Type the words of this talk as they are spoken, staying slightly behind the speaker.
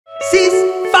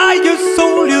by your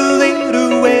soul, you lay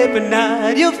the weapon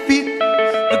at your feet.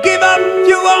 Give up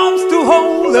your arms to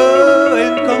hold her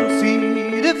and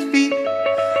concede defeat.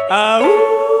 Ah,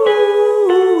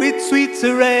 ooh, it's sweet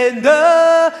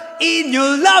surrender in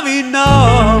your loving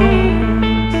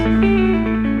arms.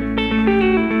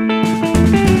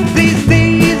 These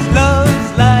days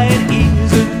love's light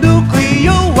is a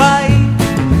nuclear white.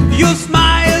 Your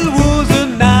smile was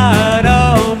an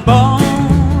atom bomb.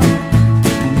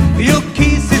 Your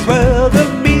kisses were the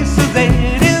missiles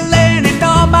and it landed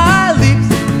on my lips.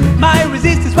 My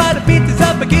resistance while the beat is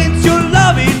up against your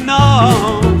loving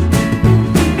arms.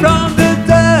 From the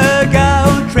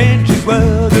dugout trenches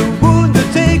where the wounded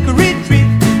take a retreat,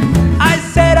 I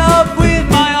set off with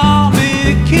my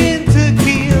army kin to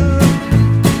kill.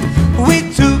 We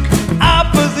took our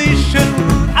position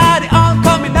at the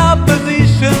oncoming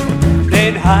opposition,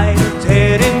 then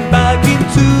heading back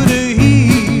into the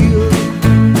hill.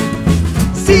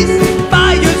 Seize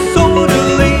by your sword and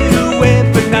lay the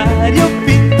weapon at your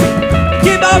feet.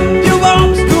 Give up your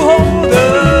arms to hold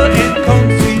her and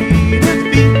concede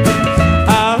defeat.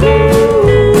 Ah,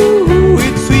 ooh,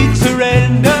 it's sweet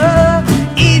surrender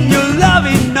in your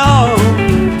loving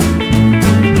arms.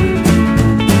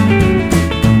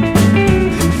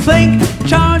 Flank,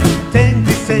 charge, then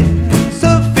descend,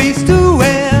 surface to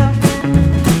air.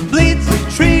 Blitz,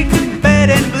 trick, bed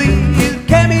and bleed,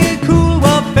 chemical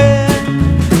warfare.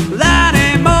 Line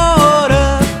and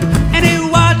mortar, and they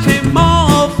watch him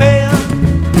all fail.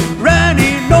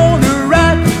 Running on the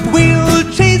right wheel,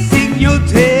 chasing your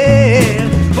tail.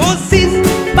 Oh, seize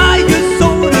by your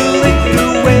sword and lay the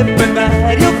weapon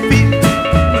at your feet.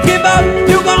 Give up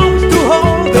your arms to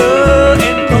hold her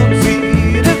and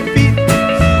concede defeat.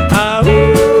 Ah,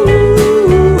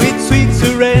 ooh, it's sweet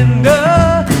surrender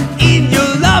in your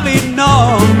loving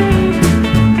arms.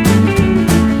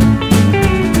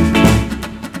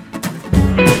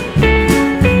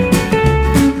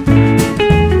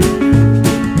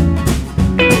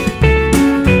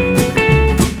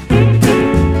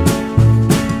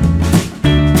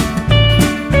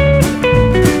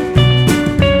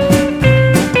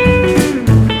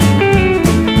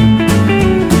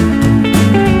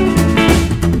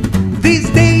 These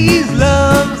days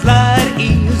love's light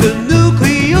is a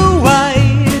nuclear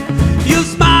white. Your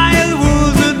smile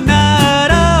was an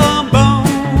atom bomb.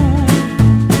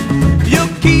 Your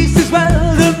kisses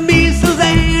were the missiles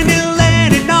and it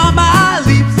landed on my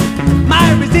lips.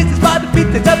 My resistance by the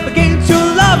beat that's up against your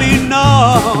loving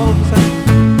arms.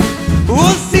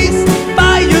 Oh, seize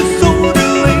by your sword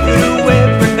and lay the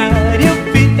weapon at your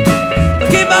feet.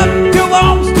 Give up your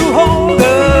arms to hold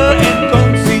her and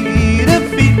concede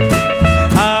defeat.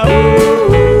 Ah,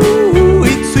 ooh,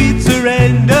 it's sweet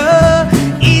surrender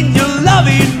in your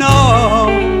loving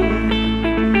arms.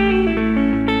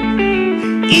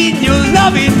 In your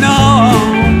loving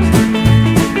arms.